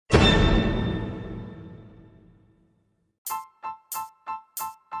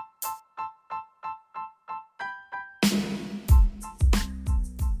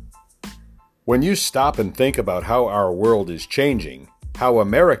When you stop and think about how our world is changing, how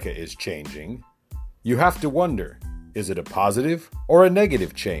America is changing, you have to wonder, is it a positive or a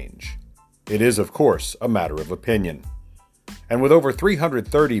negative change? It is, of course, a matter of opinion. And with over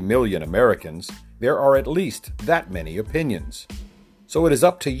 330 million Americans, there are at least that many opinions. So it is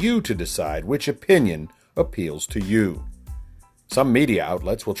up to you to decide which opinion appeals to you. Some media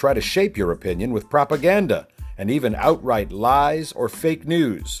outlets will try to shape your opinion with propaganda and even outright lies or fake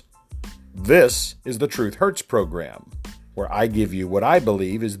news. This is the Truth Hurts program, where I give you what I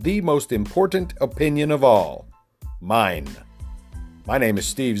believe is the most important opinion of all, mine. My name is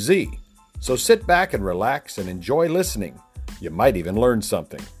Steve Z, so sit back and relax and enjoy listening. You might even learn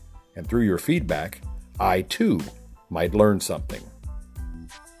something. And through your feedback, I too might learn something.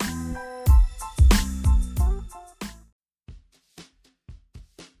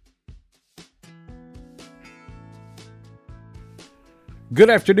 Good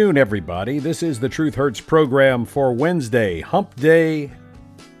afternoon, everybody. This is the Truth Hurts program for Wednesday, Hump Day,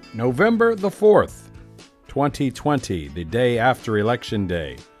 November the 4th, 2020, the day after Election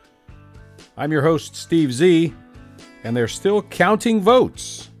Day. I'm your host, Steve Z, and they're still counting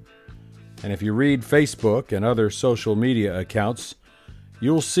votes. And if you read Facebook and other social media accounts,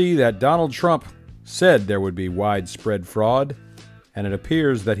 you'll see that Donald Trump said there would be widespread fraud, and it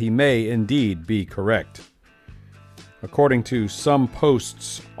appears that he may indeed be correct. According to some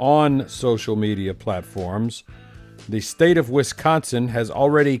posts on social media platforms, the state of Wisconsin has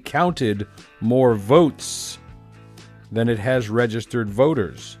already counted more votes than it has registered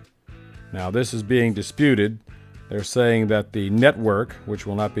voters. Now, this is being disputed. They're saying that the network, which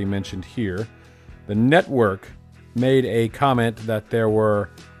will not be mentioned here, the network made a comment that there were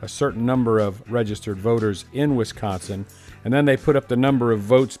a certain number of registered voters in Wisconsin, and then they put up the number of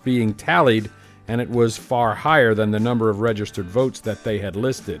votes being tallied, and it was far higher than the number of registered votes that they had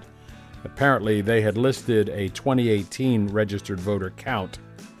listed. Apparently, they had listed a 2018 registered voter count.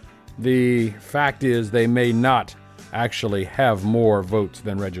 The fact is they may not actually have more votes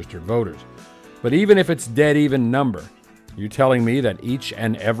than registered voters. But even if it's dead even number, you're telling me that each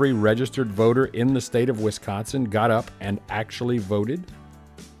and every registered voter in the state of Wisconsin got up and actually voted?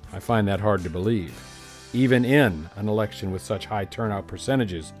 I find that hard to believe. Even in an election with such high turnout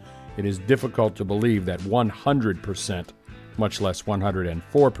percentages, it is difficult to believe that 100%, much less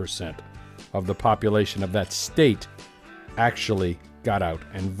 104%, of the population of that state actually got out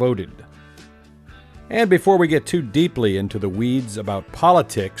and voted. And before we get too deeply into the weeds about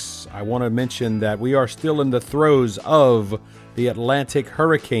politics, I want to mention that we are still in the throes of the Atlantic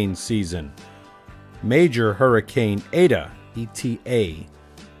hurricane season. Major Hurricane Eta, ETA,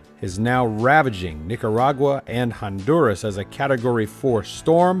 is now ravaging Nicaragua and Honduras as a Category 4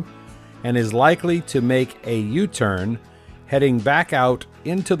 storm and is likely to make a U-turn, heading back out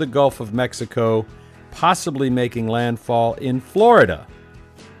into the Gulf of Mexico, possibly making landfall in Florida.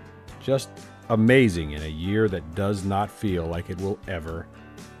 Just amazing in a year that does not feel like it will ever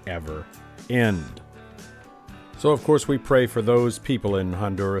end. So, of course, we pray for those people in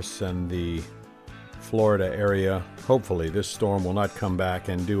Honduras and the Florida area. Hopefully, this storm will not come back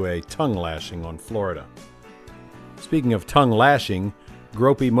and do a tongue lashing on Florida. Speaking of tongue lashing,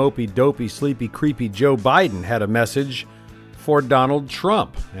 gropey, mopey, dopey, sleepy, creepy Joe Biden had a message for Donald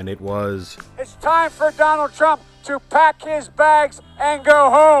Trump, and it was, "It's time for Donald Trump to pack his bags and go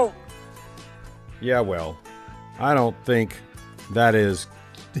home." Yeah, well, I don't think that is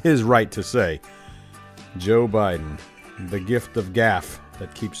his right to say. Joe Biden, the gift of gaffe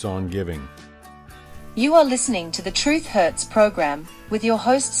that keeps on giving. You are listening to the Truth Hurts program with your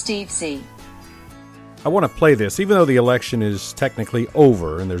host, Steve Z. I want to play this, even though the election is technically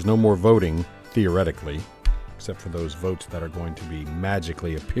over and there's no more voting, theoretically, except for those votes that are going to be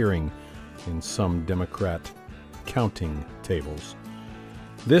magically appearing in some Democrat counting tables.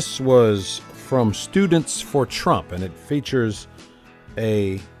 This was from Students for Trump, and it features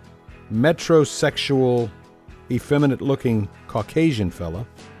a metrosexual, effeminate-looking Caucasian fella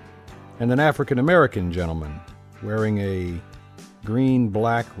and an African-American gentleman wearing a green,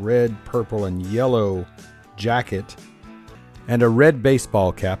 black, red, purple, and yellow jacket and a red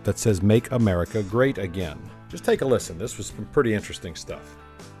baseball cap that says "Make America Great Again." Just take a listen. This was some pretty interesting stuff.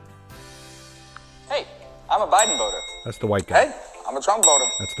 Hey, I'm a Biden voter. That's the white guy. Hey, I'm a Trump voter.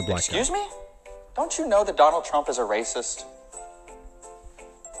 That's the black Excuse guy. me? Don't you know that Donald Trump is a racist?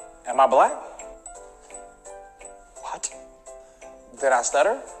 Am I black? What? Did I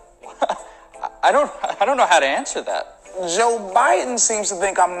stutter? I don't know how to answer that. Joe Biden seems to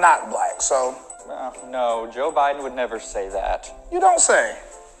think I'm not black, so... No, Joe Biden would never say that. You don't say.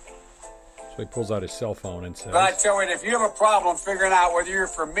 So So he pulls out his cell phone and says, But I tell you, if you have a problem figuring out whether you're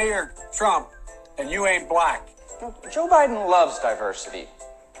for me or Trump, then you ain't black. Joe Biden loves diversity.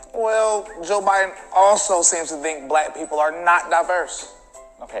 Well, Joe Biden also seems to think black people are not diverse.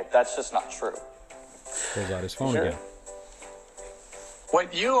 Okay, that's just not true. pulls out his phone Sure. again.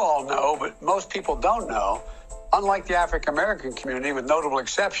 What you all know, but most people don't know, unlike the African American community, with notable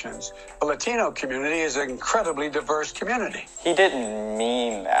exceptions, the Latino community is an incredibly diverse community. He didn't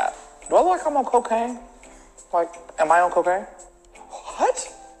mean that. Do I look like I'm on cocaine? Like, am I on cocaine?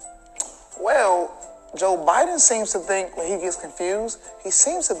 What? Well, Joe Biden seems to think, when he gets confused, he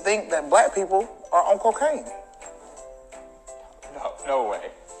seems to think that black people are on cocaine. No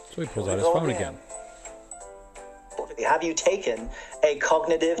way. So he pulls out his phone again. Have you taken a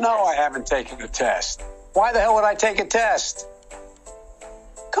cognitive No, I haven't taken a test. Why the hell would I take a test?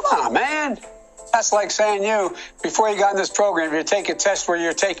 Come on, man. That's like saying you, before you got in this program, if you take a test where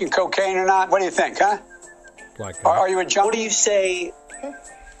you're taking cocaine or not, what do you think, huh? Black guy. Are you a junkie? What do you say?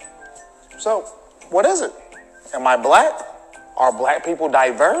 So, what is it? Am I black? Are black people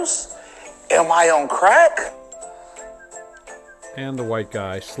diverse? Am I on crack? And the white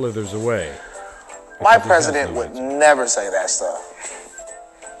guy slithers away. My because he has president no would answer. never say that stuff.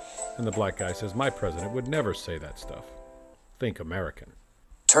 And the black guy says, my president would never say that stuff. Think American.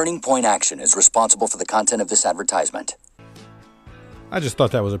 Turning Point Action is responsible for the content of this advertisement. I just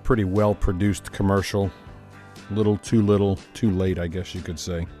thought that was a pretty well-produced commercial. Little, too late, I guess you could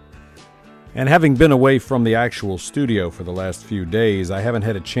say. And having been away from the actual studio for the last few days, I haven't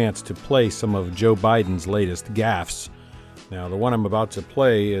had a chance to play some of Joe Biden's latest gaffes. Now, the one I'm about to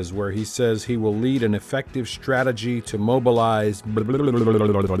play is where he says he will lead an effective strategy to mobilize blah, blah, blah, blah, blah,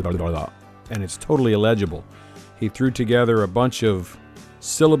 blah, blah, blah, and it's totally illegible. He threw together a bunch of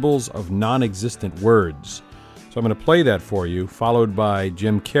syllables of non-existent words. So I'm going to play that for you, followed by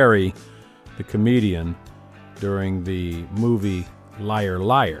Jim Carrey, the comedian, during the movie Liar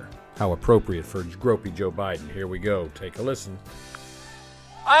Liar. How appropriate for gropey Joe Biden. Here we go. Take a listen.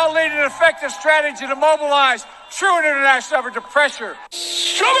 I'll lead an effective strategy to mobilize true international effort to pressure.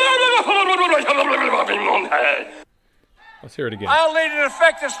 Let's hear it again. I'll lead an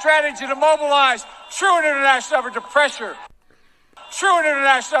effective strategy to mobilize true international effort to pressure. True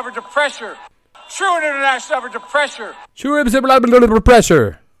international effort to pressure. True international effort to pressure.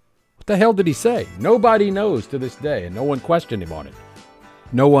 Pressure. What the hell did he say? Nobody knows to this day, and no one questioned him on it.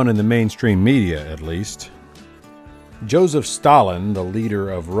 No one in the mainstream media, at least. Joseph Stalin, the leader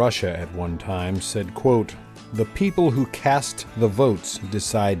of Russia at one time, said, quote, "The people who cast the votes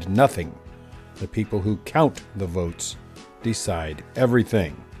decide nothing. The people who count the votes decide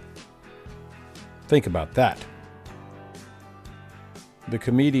everything." Think about that. The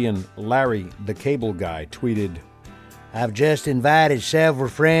comedian Larry the Cable Guy tweeted, "I've just invited several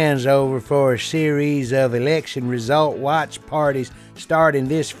friends over for a series of election result watch parties starting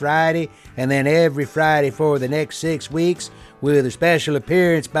this Friday and then every Friday for the next 6 weeks with a special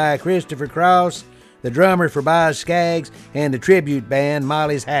appearance by Christopher Cross, the drummer for Boz Scaggs, and the tribute band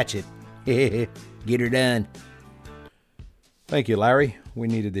Molly's Hatchet. Get her done." Thank you, Larry. We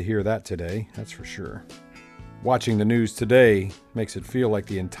needed to hear that today, that's for sure. Watching the news today makes it feel like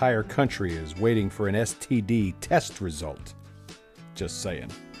the entire country is waiting for an STD test result. Just saying.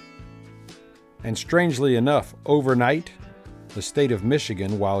 And strangely enough, overnight, the state of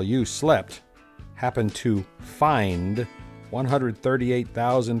Michigan, while you slept, happened to find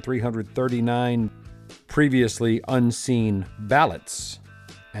 138,339 previously unseen ballots.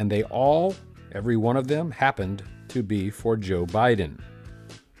 And they all, every one of them, happened to be for Joe Biden.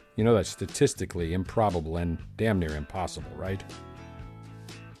 You know that's statistically improbable and damn near impossible, right?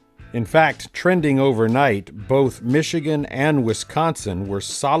 In fact, trending overnight, both Michigan and Wisconsin were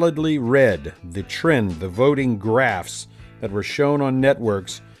solidly red. The trend, the voting graphs that were shown on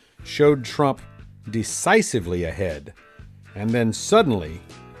networks showed Trump decisively ahead. And then suddenly,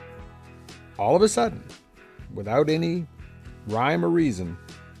 all of a sudden, without any rhyme or reason,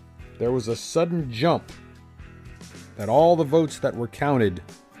 there was a sudden jump that all the votes that were counted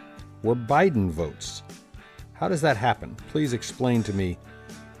were Biden votes. How does that happen? Please explain to me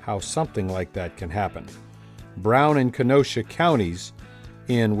how something like that can happen. Brown and Kenosha counties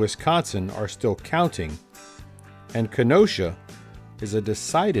in Wisconsin are still counting, and Kenosha is a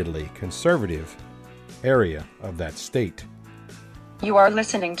decidedly conservative area of that state. You are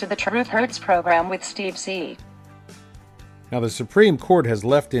listening to the Truth Hurts program with Steve Z. Now, the Supreme Court has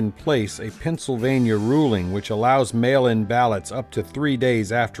left in place a Pennsylvania ruling which allows mail-in ballots up to 3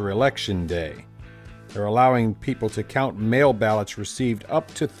 days after Election Day. They're allowing people to count mail ballots received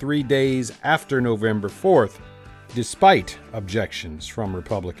up to 3 days after November 4th, despite objections from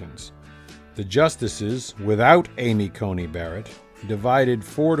Republicans. The justices, without Amy Coney Barrett, divided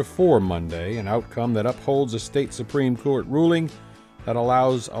 4-4 Monday, an outcome that upholds a state Supreme Court ruling that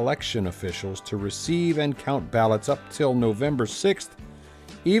allows election officials to receive and count ballots up till November 6th,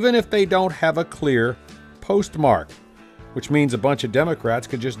 even if they don't have a clear postmark, which means a bunch of Democrats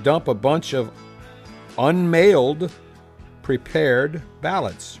could just dump a bunch of unmailed, prepared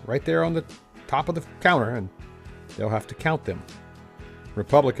ballots right there on the top of the counter, and they'll have to count them.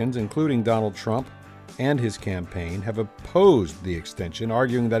 Republicans, including Donald Trump and his campaign, have opposed the extension,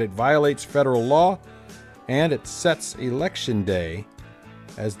 arguing that it violates federal law and it sets Election Day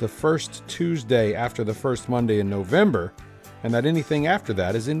as the first Tuesday after the first Monday in November, and that anything after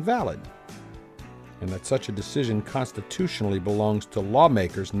that is invalid, and that such a decision constitutionally belongs to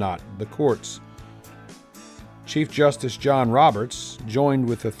lawmakers, not the courts. Chief Justice John Roberts joined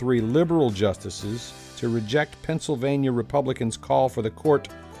with the 3 liberal justices to reject Pennsylvania Republicans' call for the court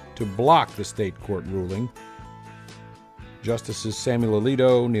to block the state court ruling. Justices Samuel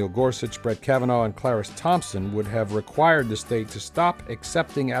Alito, Neil Gorsuch, Brett Kavanaugh, and Clarence Thompson would have required the state to stop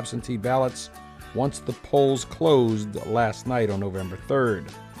accepting absentee ballots once the polls closed last night on November 3rd.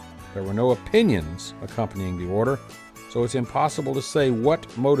 There were no opinions accompanying the order, so it's impossible to say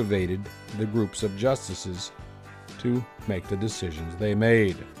what motivated the groups of justices to make the decisions they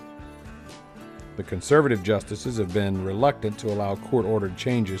made. The conservative justices have been reluctant to allow court-ordered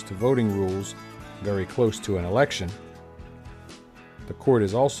changes to voting rules very close to an election. The court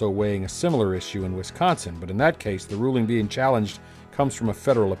is also weighing a similar issue in Wisconsin, but in that case, the ruling being challenged comes from a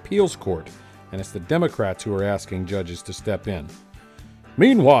federal appeals court, and it's the Democrats who are asking judges to step in.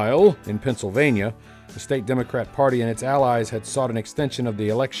 Meanwhile, in Pennsylvania, the state Democrat Party and its allies had sought an extension of the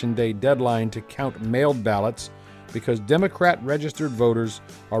Election Day deadline to count mailed ballots because Democrat-registered voters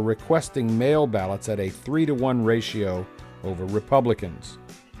are requesting mail ballots at a 3-to-1 ratio over Republicans.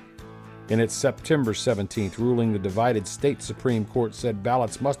 In its September 17th ruling, the divided state Supreme Court said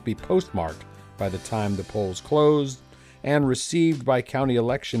ballots must be postmarked by the time the polls closed and received by county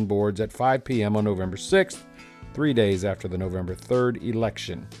election boards at 5 p.m. on November 6th, 3 days after the November 3rd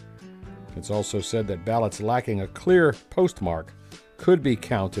election. It's also said that ballots lacking a clear postmark could be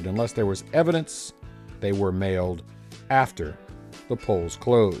counted unless there was evidence they were mailed after the polls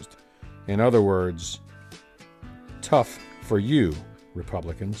closed. In other words, tough for you,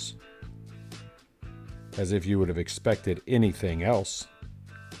 Republicans. As if you would have expected anything else.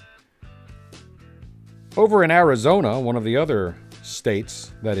 Over in Arizona, one of the other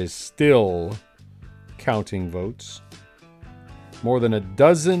states that is still counting votes, more than a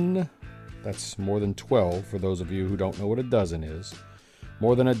dozen, that's more than 12 for those of you who don't know what a dozen is,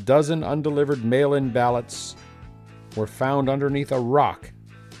 more than a dozen undelivered mail-in ballots were found underneath a rock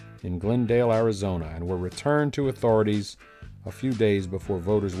in Glendale, Arizona, and were returned to authorities a few days before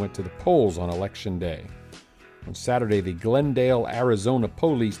voters went to the polls on Election Day. On Saturday, the Glendale, Arizona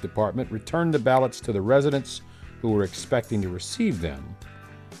Police Department returned the ballots to the residents who were expecting to receive them,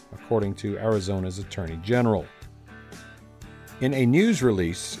 according to Arizona's Attorney General. In a news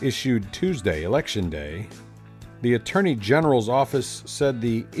release issued Tuesday, Election Day, the Attorney General's office said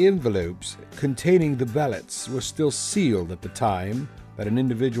the envelopes containing the ballots were still sealed at the time that an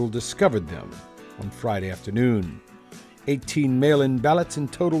individual discovered them on Friday afternoon. 18 mail-in ballots in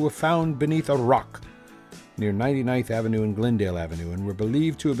total were found beneath a rock near 99th Avenue and Glendale Avenue and were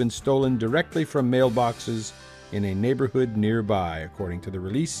believed to have been stolen directly from mailboxes in a neighborhood nearby, according to the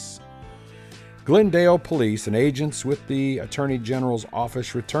release. Glendale police and agents with the Attorney General's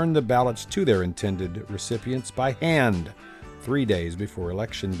office returned the ballots to their intended recipients by hand 3 days before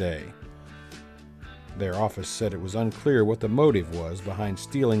Election Day. Their office said it was unclear what the motive was behind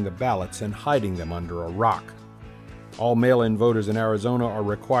stealing the ballots and hiding them under a rock. All mail-in voters in Arizona are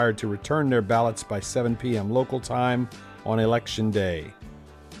required to return their ballots by 7 p.m. local time on Election Day.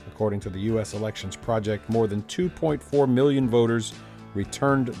 According to the U.S. Elections Project, more than 2.4 million voters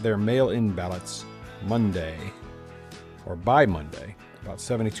returned their mail-in ballots Monday, or by Monday, about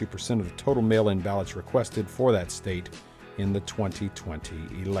 72% of the total mail-in ballots requested for that state in the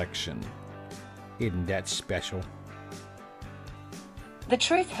 2020 election. Isn't that special? The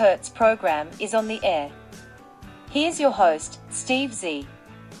Truth Hurts program is on the air. Here's your host, Steve Z.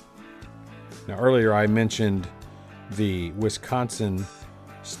 Now, earlier I mentioned the Wisconsin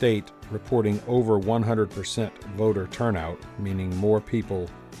state reporting over 100% voter turnout, meaning more people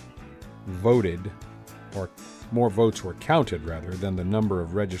voted, or more votes were counted, rather, than the number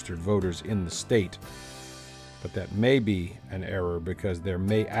of registered voters in the state. But that may be an error because there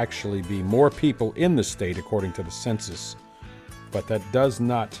may actually be more people in the state according to the census. But that does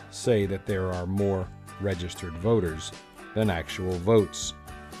not say that there are more registered voters than actual votes.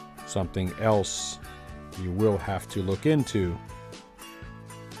 something else you will have to look into.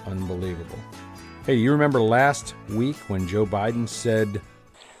 Unbelievable. Hey, you remember last week when Joe Biden said,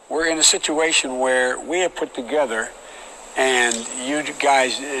 we're in a situation where we have put together, and you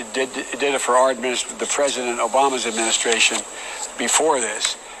guys did it for our administration, the President Obama's administration before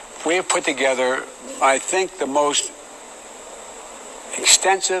this. We have put together, I think, the most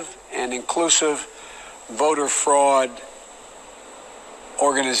extensive and inclusive voter fraud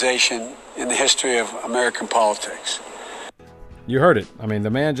organization in the history of American politics. You heard it. I mean, the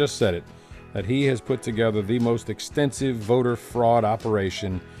man just said it, that he has put together the most extensive voter fraud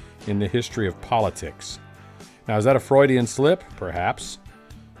operation in the history of politics. Now, is that a Freudian slip? Perhaps.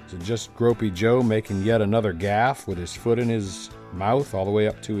 Is it just Gropey Joe making yet another gaffe with his foot in his mouth all the way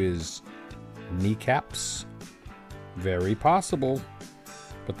up to his kneecaps? Very possible.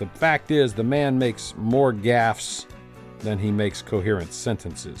 But the fact is, the man makes more gaffes than he makes coherent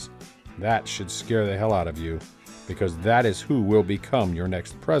sentences. That should scare the hell out of you, because that is who will become your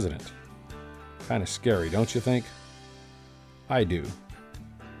next president. Kind of scary, don't you think? I do.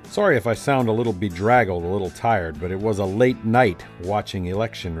 Sorry if I sound a little bedraggled, a little tired, but it was a late night watching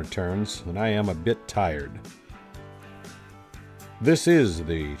election returns, and I am a bit tired. This is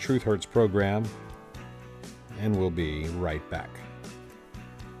the Truth Hurts program, and we'll be right back.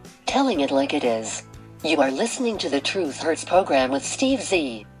 Telling it like it is. You are listening to the Truth Hurts program with Steve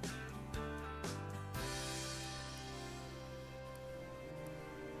Z.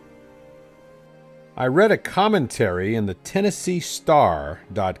 I read a commentary in the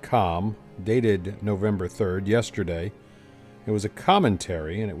TennesseeStar.com, dated November 3rd, yesterday. It was a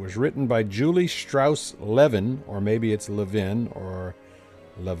commentary, and it was written by Julie Strauss Levin, or maybe it's Levin or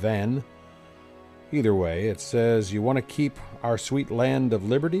Levin. Either way, it says, you want to keep our sweet land of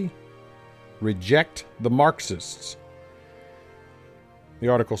liberty? Reject the Marxists. The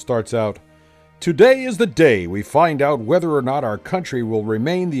article starts out, today is the day we find out whether or not our country will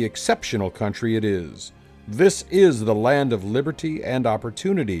remain the exceptional country it is. This is the land of liberty and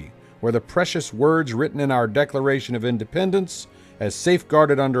opportunity, where the precious words written in our Declaration of Independence, as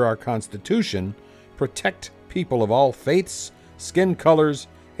safeguarded under our Constitution, protect people of all faiths, skin colors,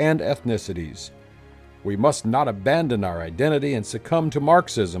 and ethnicities. We must not abandon our identity and succumb to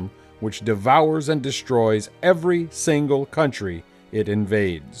Marxism, which devours and destroys every single country it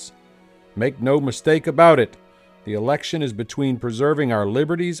invades. Make no mistake about it, the election is between preserving our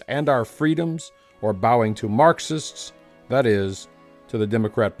liberties and our freedoms or bowing to Marxists, that is, to the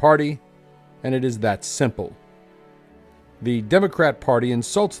Democrat Party, and it is that simple. The Democrat Party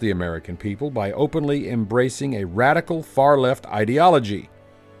insults the American people by openly embracing a radical far-left ideology.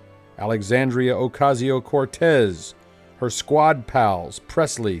 Alexandria Ocasio-Cortez, her squad pals,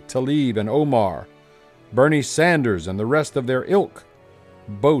 Presley, Tlaib, and Omar, Bernie Sanders, and the rest of their ilk,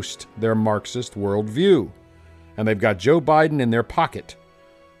 boast their Marxist worldview, and they've got Joe Biden in their pocket.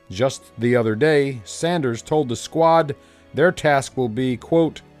 Just the other day, Sanders told the squad their task will be,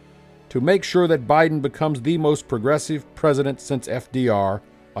 quote, to make sure that Biden becomes the most progressive president since FDR,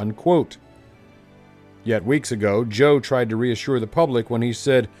 unquote. Yet weeks ago, Joe tried to reassure the public when he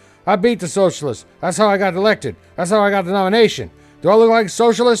said, I beat the socialists. That's how I got elected. That's how I got the nomination. Do I look like a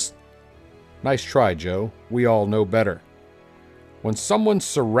socialist? Nice try, Joe. We all know better. When someone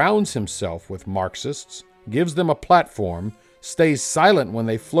surrounds himself with Marxists, gives them a platform, stays silent when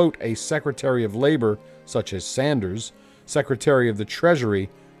they float a Secretary of Labor such as Sanders, Secretary of the Treasury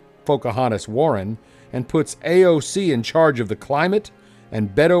Pocahontas Warren, and puts AOC in charge of the climate and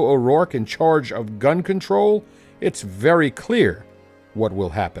Beto O'Rourke in charge of gun control, it's very clear what will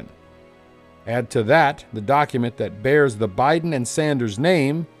happen. Add to that the document that bears the Biden and Sanders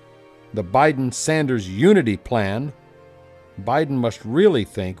name, the Biden-Sanders Unity Plan. Biden must really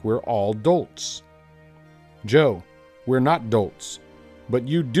think we're all dolts. Joe, we're not dolts, but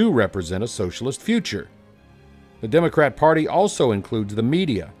you do represent a socialist future. The Democrat Party also includes the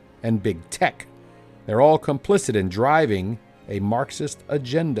media and big tech. They're all complicit in driving a Marxist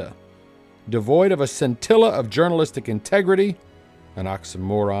agenda. Devoid of a scintilla of journalistic integrity, an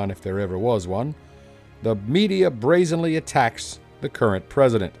oxymoron if there ever was one, the media brazenly attacks the current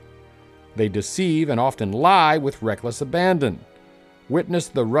president. They deceive and often lie with reckless abandon. Witness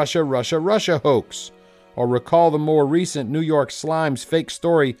the Russia hoax, or recall the more recent New York Slime's fake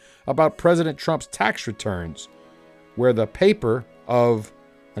story about President Trump's tax returns, where the paper, of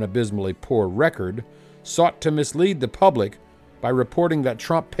an abysmally poor record, sought to mislead the public by reporting that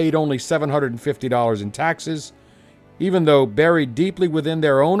Trump paid only $750 in taxes, even though buried deeply within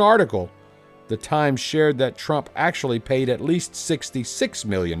their own article, the Times shared that Trump actually paid at least $66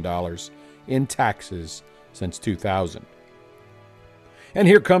 million in taxes since 2000. And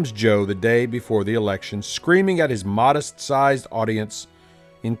here comes Joe the day before the election, screaming at his modest-sized audience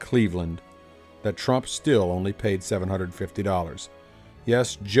in Cleveland that Trump still only paid $750.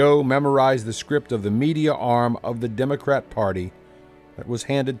 Yes, Joe memorized the script of the media arm of the Democrat Party that was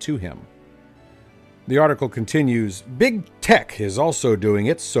handed to him. The article continues, Big Tech is also doing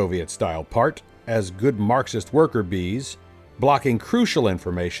its Soviet-style part as good Marxist worker bees, blocking crucial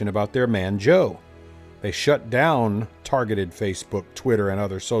information about their man Joe. They shut down targeted Facebook, Twitter, and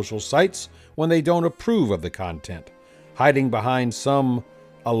other social sites when they don't approve of the content, hiding behind some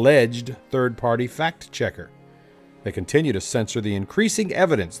alleged third-party fact-checker. They continue to censor the increasing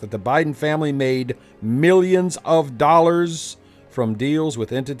evidence that the Biden family made millions of dollars from deals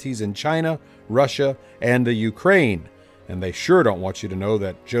with entities in China, Russia, and the Ukraine. And they sure don't want you to know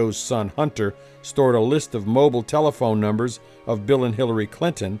that Joe's son Hunter stored a list of mobile telephone numbers of Bill and Hillary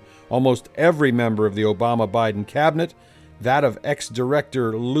Clinton, almost every member of the Obama-Biden cabinet, that of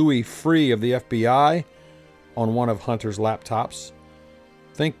ex-director Louis Freeh of the FBI, on one of Hunter's laptops.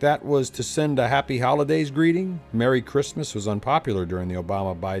 Think that was to send a happy holidays greeting? Merry Christmas was unpopular during the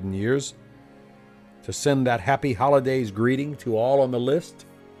Obama-Biden years. To send that happy holidays greeting to all on the list?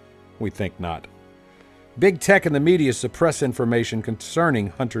 We think not. Big Tech and the media suppress information concerning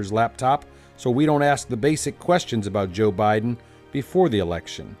Hunter's laptop so we don't ask the basic questions about Joe Biden before the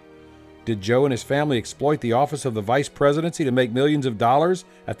election. Did Joe and his family exploit the office of the vice presidency to make millions of dollars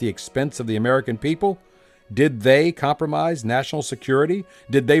at the expense of the American people? Did they compromise national security?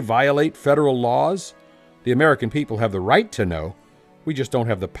 Did they violate federal laws? The American people have the right to know. We just don't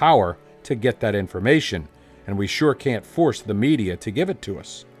have the power to get that information, and we sure can't force the media to give it to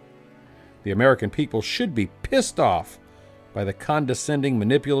us. The American people should be pissed off by the condescending,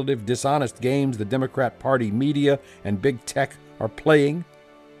 manipulative, dishonest games the Democrat Party media and Big Tech are playing.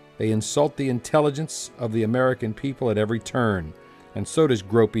 They insult the intelligence of the American people at every turn, and so does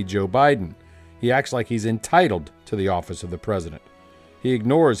gropey Joe Biden. He acts like he's entitled to the office of the president. He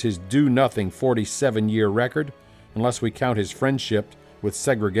ignores his do-nothing 47-year record, unless we count his friendship with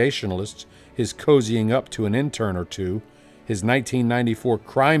segregationalists, his cozying up to an intern or two, his 1994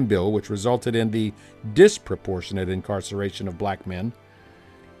 crime bill, which resulted in the disproportionate incarceration of black men,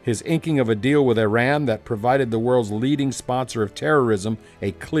 his inking of a deal with Iran that provided the world's leading sponsor of terrorism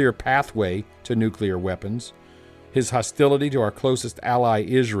a clear pathway to nuclear weapons, his hostility to our closest ally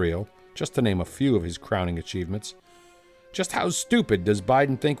Israel, just to name a few of his crowning achievements. Just how stupid does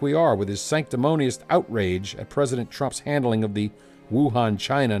Biden think we are with his sanctimonious outrage at President Trump's handling of the Wuhan,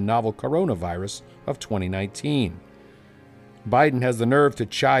 China novel coronavirus of 2019? Biden has the nerve to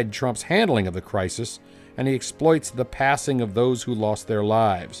chide Trump's handling of the crisis, and he exploits the passing of those who lost their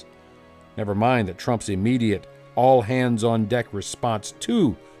lives. Never mind that Trump's immediate, all-hands-on-deck response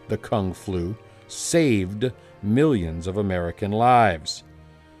to the Kung Flu saved millions of American lives.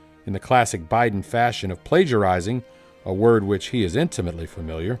 In the classic Biden fashion of plagiarizing, a word which he is intimately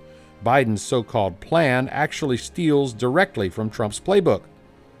familiar, Biden's so-called plan actually steals directly from Trump's playbook.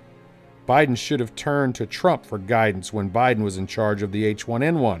 Biden should have turned to Trump for guidance when Biden was in charge of the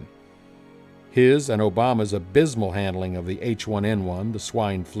H1N1. His and Obama's abysmal handling of the H1N1, the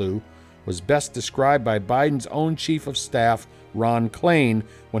swine flu, was best described by Biden's own chief of staff, Ron Klain,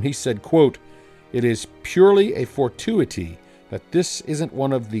 when he said, quote, "It is purely a fortuity that this isn't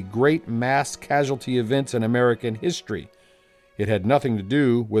one of the great mass casualty events in American history. It had nothing to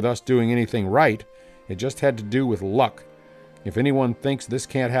do with us doing anything right. It just had to do with luck. If anyone thinks this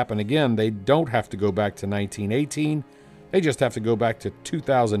can't happen again, they don't have to go back to 1918. They just have to go back to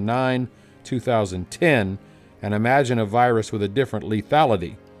 2009, 2010, and imagine a virus with a different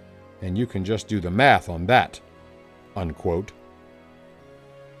lethality. And you can just do the math on that." Unquote.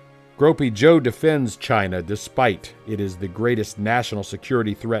 Gropey Joe defends China despite it is the greatest national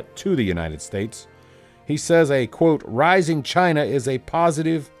security threat to the United States. He says a, quote, "rising China is a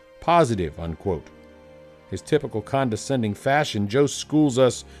positive, unquote. His typical condescending fashion, Joe schools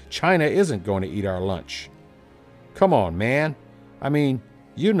us China isn't going to eat our lunch. Come on, man. I mean,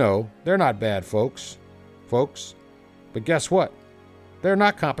 you know, they're not bad folks. But guess what? They're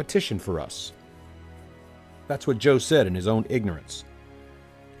not competition for us. That's what Joe said in his own ignorance.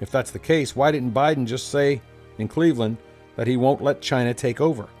 If that's the case, why didn't Biden just say in Cleveland that he won't let China take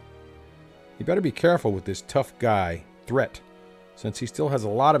over? You better be careful with this tough guy threat, since he still has a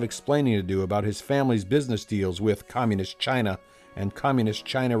lot of explaining to do about his family's business deals with Communist China and Communist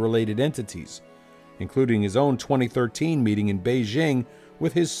China-related entities, including his own 2013 meeting in Beijing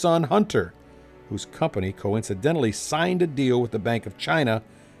with his son Hunter, whose company coincidentally signed a deal with the Bank of China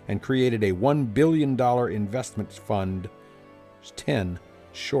and created a $1 billion investment fund 10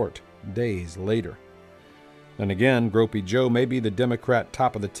 short days later. Then again, Gropey Joe may be the Democrat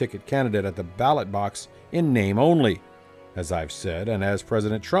top-of-the-ticket candidate at the ballot box in name only. As I've said, and as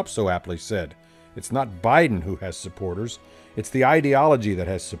President Trump so aptly said, it's not Biden who has supporters, it's the ideology that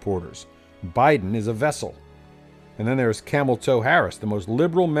has supporters. Biden is a vessel. And then there's Camel Toe Harris, the most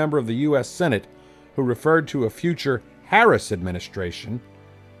liberal member of the U.S. Senate, who referred to a future Harris administration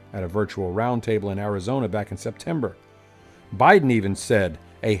at a virtual roundtable in Arizona back in September. Biden even said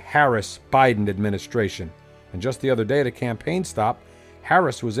a Harris-Biden administration. And just the other day at a campaign stop,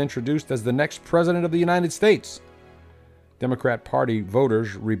 Harris was introduced as the next president of the United States. Democrat Party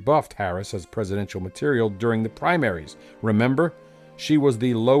voters rebuffed Harris as presidential material during the primaries. Remember, she was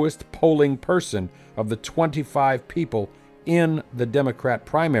the lowest polling person of the 25 people in the Democrat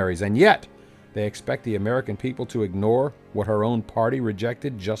primaries, and yet they expect the American people to ignore what her own party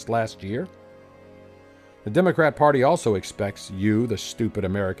rejected just last year? The Democrat Party also expects you, the stupid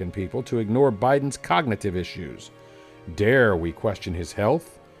American people, to ignore Biden's cognitive issues. Dare we question his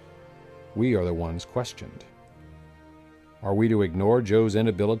health? We are the ones questioned. Are we to ignore Joe's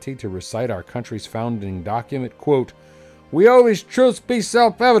inability to recite our country's founding document, quote, "We owe these truths be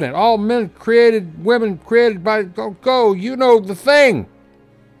self-evident. All men created, women created by, go, you know the thing."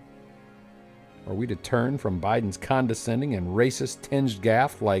 Are we to turn from Biden's condescending and racist-tinged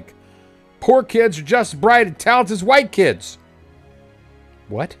gaffe like, "Poor kids are just as bright and talented as white kids"?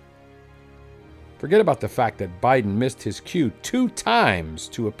 What? Forget about the fact that Biden missed his cue 2 times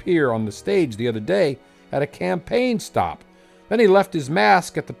to appear on the stage the other day at a campaign stop. Then he left his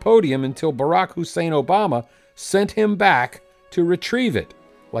mask at the podium until Barack Hussein Obama sent him back to retrieve it,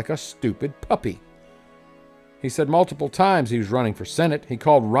 like a stupid puppy. He said multiple times he was running for Senate. He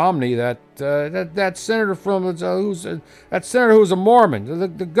called Romney that senator from that senator who's a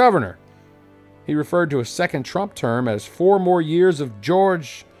Mormon, the governor. He referred to a second Trump term as 4 more years of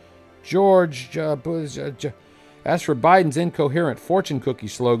George. As for Biden's incoherent fortune cookie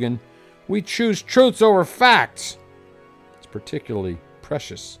slogan, "We choose truths over facts," it's particularly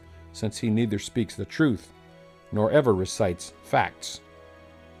precious since he neither speaks the truth nor ever recites facts.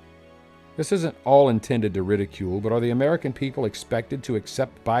 This isn't all intended to ridicule, but are the American people expected to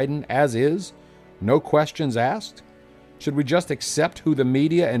accept Biden as is? No questions asked? Should we just accept who the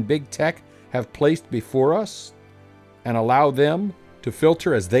media and big tech have placed before us and allow them to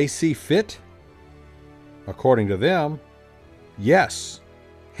filter as they see fit? According to them, yes.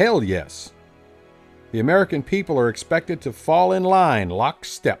 Hell yes. The American people are expected to fall in line,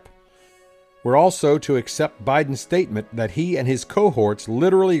 lockstep. We're also to accept Biden's statement that he and his cohorts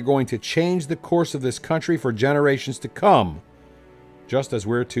literally are going to change the course of this country for generations to come, just as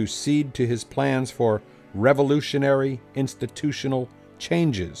we're to cede to his plans for revolutionary institutional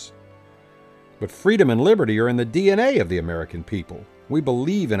changes. But freedom and liberty are in the DNA of the American people. We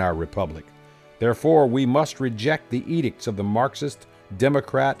believe in our republic. Therefore, we must reject the edicts of the Marxist,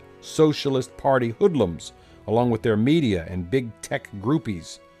 Democrat, Socialist Party hoodlums, along with their media and big tech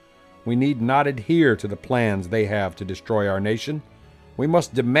groupies. We need not adhere to the plans they have to destroy our nation. We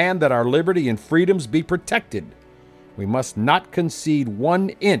must demand that our liberty and freedoms be protected. We must not concede 1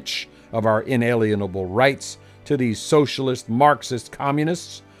 inch of our inalienable rights to these socialist, Marxist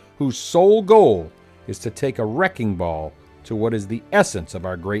communists whose sole goal is to take a wrecking ball to what is the essence of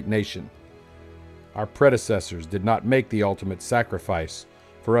our great nation. Our predecessors did not make the ultimate sacrifice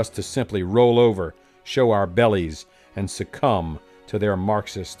for us to simply roll over, show our bellies, and succumb to their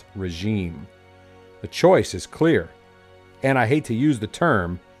Marxist regime. The choice is clear, and I hate to use the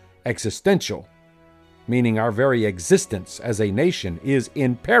term existential, meaning our very existence as a nation is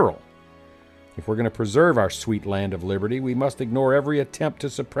in peril. If we're going to preserve our sweet land of liberty, we must ignore every attempt to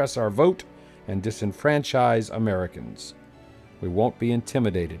suppress our vote and disenfranchise Americans. We won't be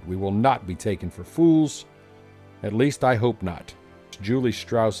intimidated. We will not be taken for fools. At least I hope not. Julie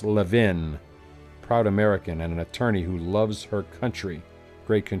Strauss Levin, proud American and an attorney who loves her country.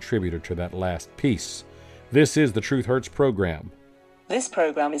 Great contributor to that last piece. This is the Truth Hurts program. This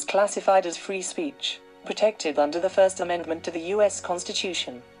program is classified as free speech, protected under the First Amendment to the U.S.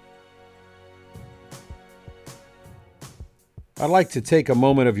 Constitution. I'd like to take a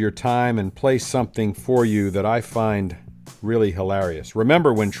moment of your time and play something for you that I find really hilarious.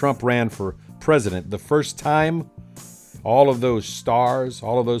 Remember when Trump ran for president the first time? All of those stars,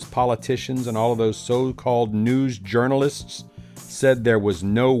 all of those politicians, and all of those so-called news journalists said there was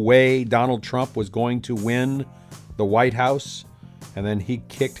no way Donald Trump was going to win the White House, and then he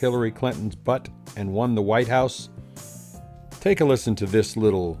kicked Hillary Clinton's butt and won the White House. Take a listen to this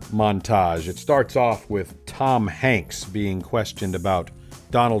little montage. It starts off with Tom Hanks being questioned about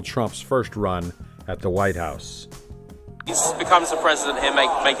Donald Trump's first run at the White House. He becomes the president here,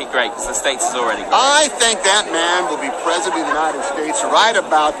 make it great, because the States is already great. I think that man will be president of the United States right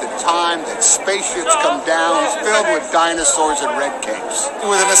about the time that spaceships come down filled with dinosaurs and red capes.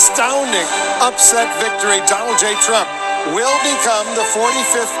 With an astounding upset victory, Donald J. Trump will become the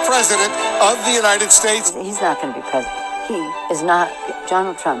 45th president of the United States. He's not going to be president.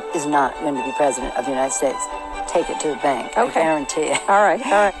 Donald Trump is not going to be president of the United States. Take it to the bank. Okay. I guarantee it. All right.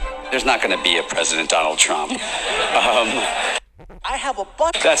 There's not going to be a President Donald Trump. I have a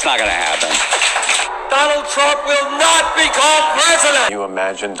bunch. That's not going to happen. Donald Trump will not become president. You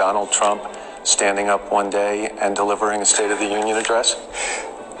imagine Donald Trump standing up one day and delivering a State of the Union address?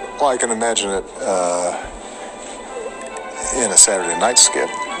 Well, I can imagine it in a Saturday night skit.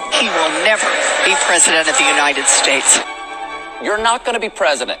 He will never be president of the United States. You're not going to be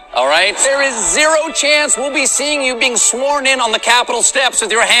president, all right? There is zero chance we'll be seeing you being sworn in on the Capitol steps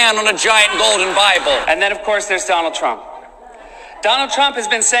with your hand on a giant golden Bible. And then, of course, there's Donald Trump. Donald Trump has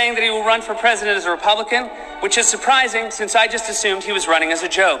been saying that he will run for president as a Republican, which is surprising since I just assumed he was running as a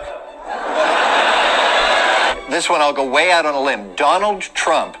joke. This one I'll go way out on a limb. Donald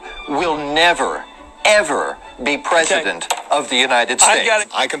Trump will never, ever be president of the United States.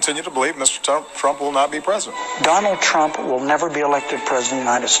 I continue to believe Mr. Trump will not be president. Donald Trump will never be elected president of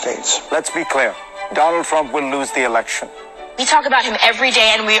the United States. Let's be clear. Donald Trump will lose the election. We talk about him every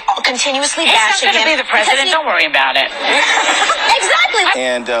day, and we continuously bash him. He's not going to be the president. Don't worry about it. Exactly.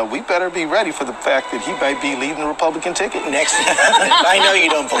 And we better be ready for the fact that he might be leading the Republican ticket next. I know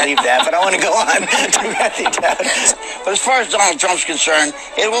you don't believe that, but I want to go on. But as far as Donald Trump's concerned,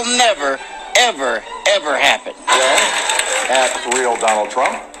 it will never, ever, ever happen. Well, at real Donald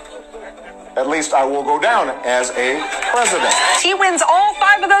Trump, at least I will go down as a president. He wins all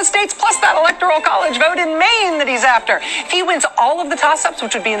 5 of those states, plus that electoral college vote in Maine that he's after. If he wins all of the toss-ups,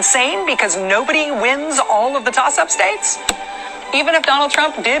 which would be insane because nobody wins all of the toss-up states, even if Donald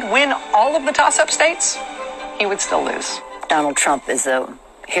Trump did win all of the toss-up states, he would still lose. Donald Trump is a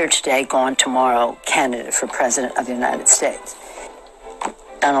here today, gone tomorrow candidate for president of the United States.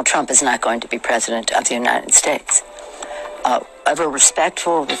 Donald Trump is not going to be president of the United States. Ever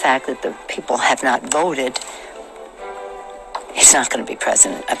respectful of the fact that the people have not voted, he's not going to be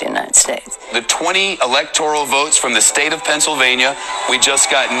president of the United States. The 20 electoral votes from the state of Pennsylvania, we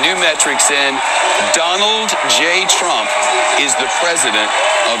just got new metrics in. Donald J. Trump is the president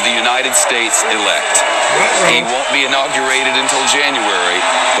of the United States elect. He won't be inaugurated until January,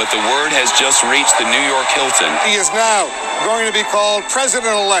 but the word has just reached the New York Hilton. He is now going to be called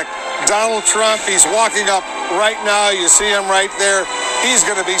President-elect Donald Trump. He's walking up right now. You see him right there. He's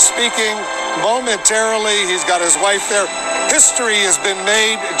going to be speaking momentarily. He's got his wife there. History has been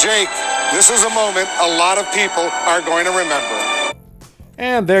made. Jake, this is a moment a lot of people are going to remember.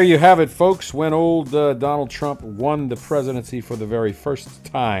 And there you have it, folks, when old Donald Trump won the presidency for the very first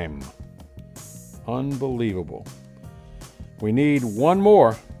time. Unbelievable. We need one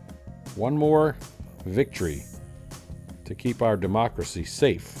more victory to keep our democracy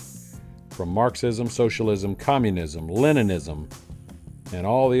safe from Marxism, socialism, communism, Leninism, and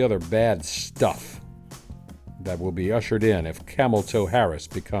all the other bad stuff that will be ushered in if Camel Toe Harris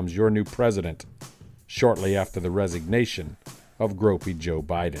becomes your new president shortly after the resignation of gropey Joe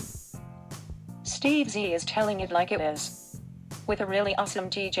Biden. Steve Z is telling it like it is, with a really awesome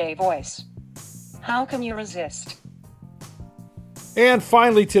DJ voice. How can you resist? And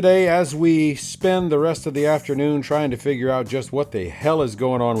finally today, as we spend the rest of the afternoon trying to figure out just what the hell is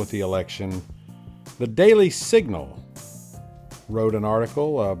going on with the election, the Daily Signal wrote an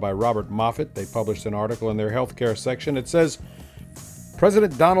article by Robert Moffat. They published an article in their healthcare section. It says,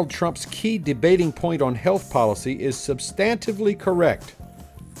 President Donald Trump's key debating point on health policy is substantively correct.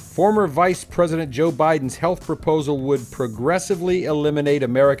 Former Vice President Joe Biden's health proposal would progressively eliminate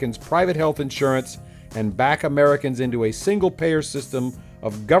Americans' private health insurance and back Americans into a single-payer system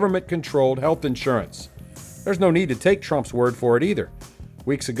of government-controlled health insurance. There's no need to take Trump's word for it either.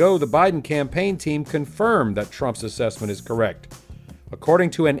 Weeks ago, the Biden campaign team confirmed that Trump's assessment is correct.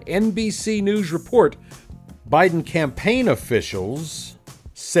 According to an NBC News report, Biden campaign officials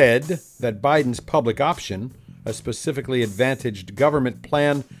said that Biden's public option, a specifically advantaged government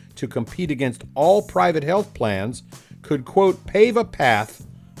plan to compete against all private health plans, could, quote, pave a path,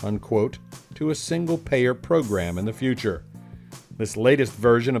 unquote, to a single-payer program in the future. This latest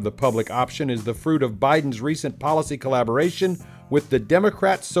version of the public option is the fruit of Biden's recent policy collaboration with the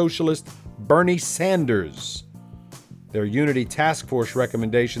Democrat socialist Bernie Sanders. Their Unity Task Force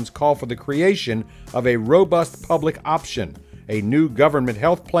recommendations call for the creation of a robust public option, a new government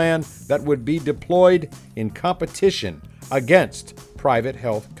health plan that would be deployed in competition against private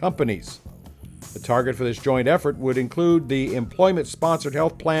health companies. The target for this joint effort would include the employment-sponsored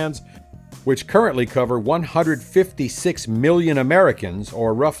health plans, which currently cover 156 million Americans,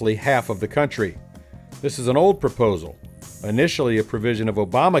 or roughly half of the country. This is an old proposal, initially a provision of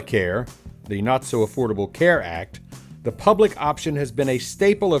Obamacare, the Not-So-Affordable Care Act. The public option has been a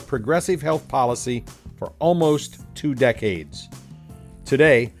staple of progressive health policy for almost 2 decades.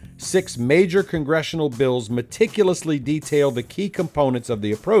 Today, 6 major congressional bills meticulously detail the key components of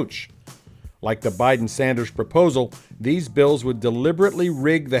the approach. Like the Biden-Sanders proposal, these bills would deliberately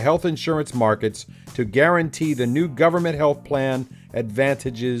rig the health insurance markets to guarantee the new government health plan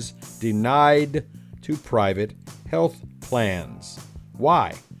advantages denied to private health plans.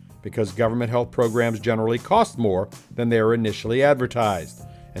 Why? Because government health programs generally cost more than they are initially advertised,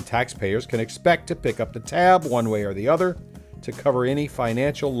 and taxpayers can expect to pick up the tab one way or the other to cover any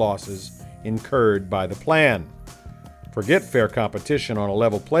financial losses incurred by the plan. Forget fair competition on a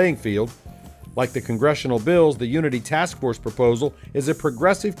level playing field. Like the congressional bills, the Unity Task Force proposal is a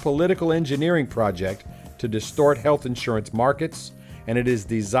progressive political engineering project to distort health insurance markets, and it is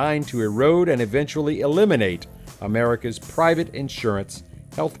designed to erode and eventually eliminate America's private insurance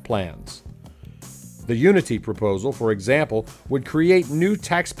health plans. The Unity proposal, for example, would create new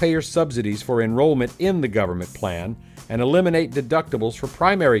taxpayer subsidies for enrollment in the government plan and eliminate deductibles for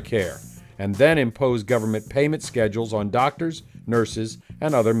primary care, and then impose government payment schedules on doctors, nurses,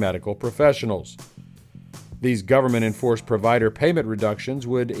 and other medical professionals. These government-enforced provider payment reductions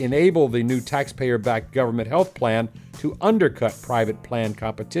would enable the new taxpayer-backed government health plan to undercut private plan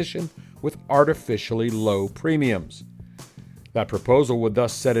competition with artificially low premiums. That proposal would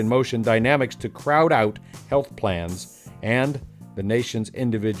thus set in motion dynamics to crowd out health plans and the nation's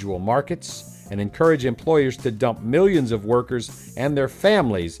individual markets and encourage employers to dump millions of workers and their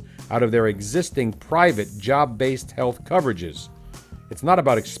families out of their existing private job-based health coverages. It's not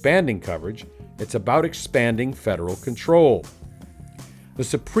about expanding coverage, it's about expanding federal control. The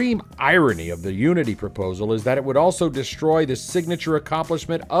supreme irony of the Unity proposal is that it would also destroy the signature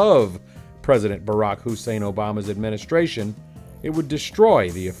accomplishment of President Barack Hussein Obama's administration. It would destroy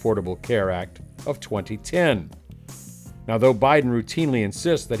the Affordable Care Act of 2010. Now, though Biden routinely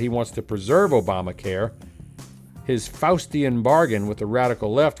insists that he wants to preserve Obamacare, his Faustian bargain with the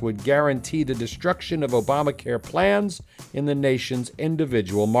radical left would guarantee the destruction of Obamacare plans in the nation's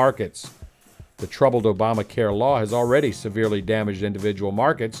individual markets. The troubled Obamacare law has already severely damaged individual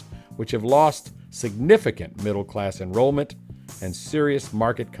markets, which have lost significant middle-class enrollment and serious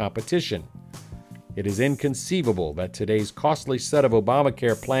market competition. It is inconceivable that today's costly set of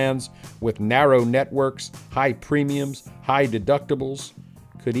Obamacare plans with narrow networks, high premiums, high deductibles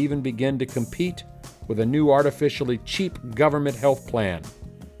could even begin to compete with a new artificially cheap government health plan.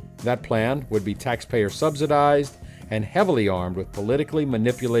 That plan would be taxpayer subsidized and heavily armed with politically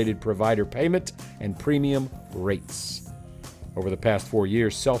manipulated provider payment and premium rates. Over the past 4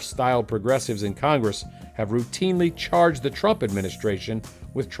 years, self-styled progressives in Congress have routinely charged the Trump administration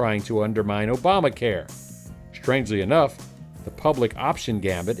with trying to undermine Obamacare. Strangely enough, the public option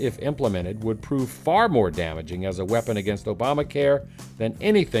gambit, if implemented, would prove far more damaging as a weapon against Obamacare than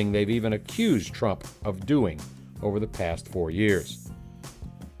anything they've even accused Trump of doing over the past 4 years.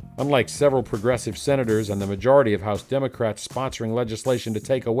 Unlike several progressive senators and the majority of House Democrats sponsoring legislation to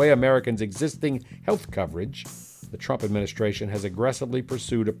take away Americans' existing health coverage, the Trump administration has aggressively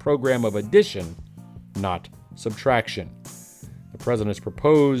pursued a program of addition, not subtraction. The president's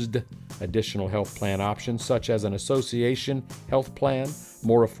proposed additional health plan options, such as an association health plan,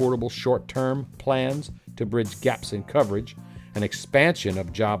 more affordable short-term plans to bridge gaps in coverage, an expansion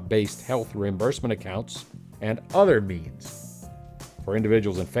of job-based health reimbursement accounts, and other means. For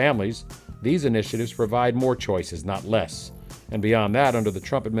individuals and families, these initiatives provide more choices, not less. And beyond that, under the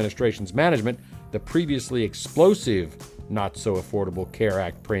Trump administration's management, the previously explosive Not-So-Affordable Care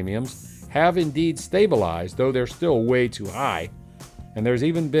Act premiums have indeed stabilized, though they're still way too high. And there's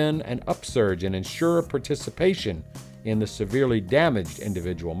even been an upsurge in insurer participation in the severely damaged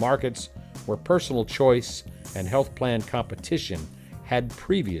individual markets where personal choice and health plan competition had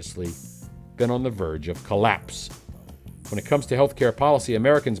previously been on the verge of collapse. When it comes to healthcare policy,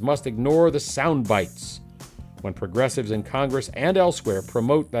 Americans must ignore the sound bites. When progressives in Congress and elsewhere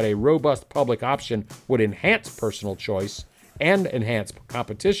promote that a robust public option would enhance personal choice and enhance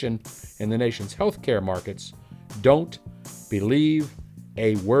competition in the nation's healthcare markets, don't believe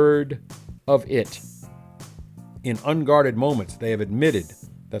a word of it. In unguarded moments, they have admitted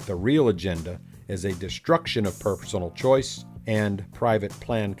that the real agenda is a destruction of personal choice and private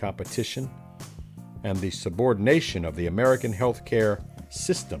plan competition, and the subordination of the American healthcare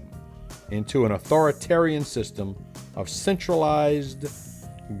system into an authoritarian system of centralized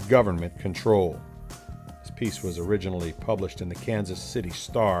government control. This piece was originally published in the Kansas City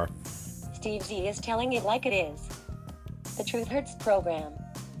Star. Steve Z is telling it like it is. The Truth Hurts program.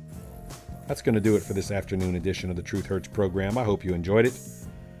 That's going to do it for this afternoon edition of the Truth Hurts program. I hope you enjoyed it.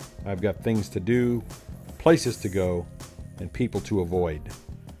 I've got things to do, places to go, and people to avoid.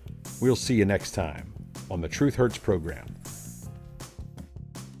 We'll see you next time on the Truth Hurts program.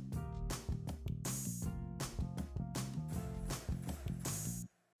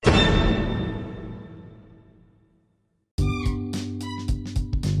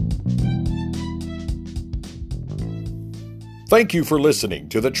 Thank you for listening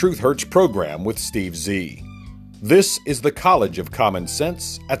to the Truth Hurts program with Steve Z. This is the College of Common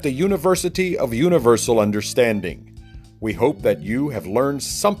Sense at the University of Universal Understanding. We hope that you have learned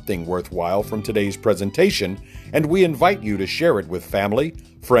something worthwhile from today's presentation, and we invite you to share it with family,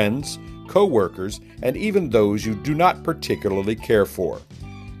 friends, co-workers, and even those you do not particularly care for.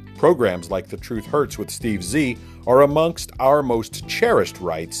 Programs like The Truth Hurts with Steve Z are amongst our most cherished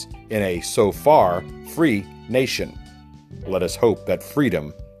rights in a, so far, free nation. Let us hope that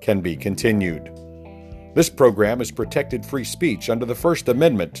freedom can be continued. This program is protected free speech under the First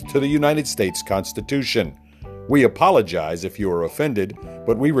Amendment to the United States Constitution. We apologize if you are offended,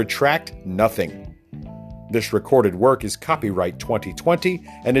 but we retract nothing. This recorded work is copyright 2020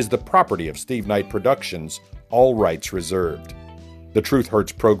 and is the property of Steve Knight Productions, all rights reserved. The Truth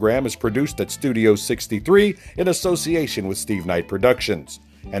Hurts program is produced at Studio 63 in association with Steve Knight Productions,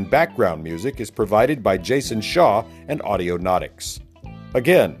 and background music is provided by Jason Shaw and Audionautics.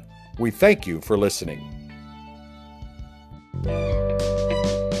 Again, we thank you for listening.